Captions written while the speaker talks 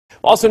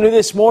Also new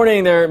this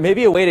morning, there may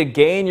be a way to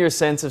gain your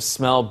sense of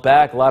smell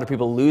back. A lot of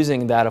people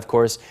losing that, of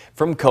course,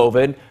 from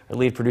COVID. Our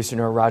lead producer,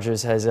 Nora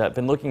Rogers, has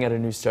been looking at a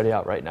new study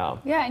out right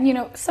now. Yeah,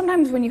 and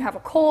sometimes when you have a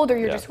cold or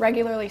you're just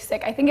regularly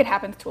sick, I think it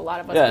happens to a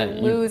lot of us. Yeah,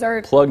 we lose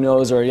our plug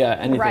nose or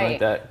anything like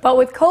that. But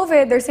with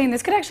COVID, they're saying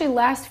this could actually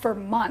last for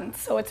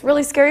months. So it's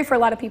really scary for a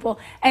lot of people.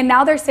 And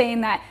now they're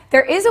saying that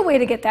there is a way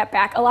to get that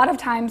back. A lot of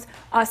times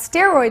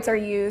steroids are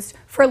used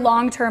for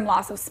long-term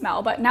loss of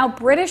smell. But now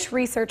British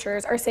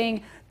researchers are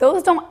saying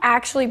those don't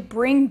actually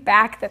bring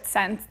back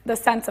the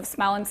sense of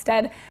smell.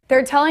 Instead,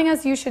 they're telling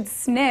us you should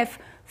sniff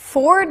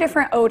 4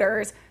 different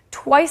odors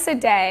twice a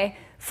day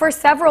for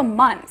several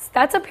months.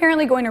 That's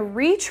apparently going to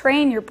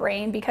retrain your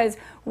brain because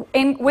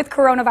with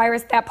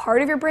coronavirus, that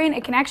part of your brain,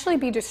 it can actually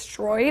be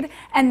destroyed.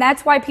 And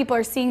that's why people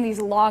are seeing these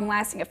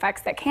long-lasting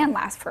effects that can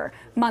last for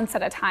months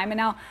at a time. And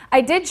now, I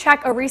did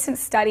check a recent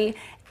study.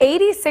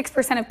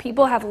 86% of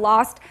people have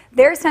lost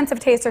their sense of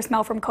taste or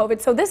smell from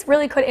COVID. So this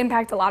really could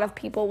impact a lot of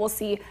people. We'll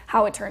see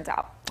how it turns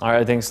out. All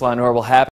right, thanks a lot, Nora. We'll happen.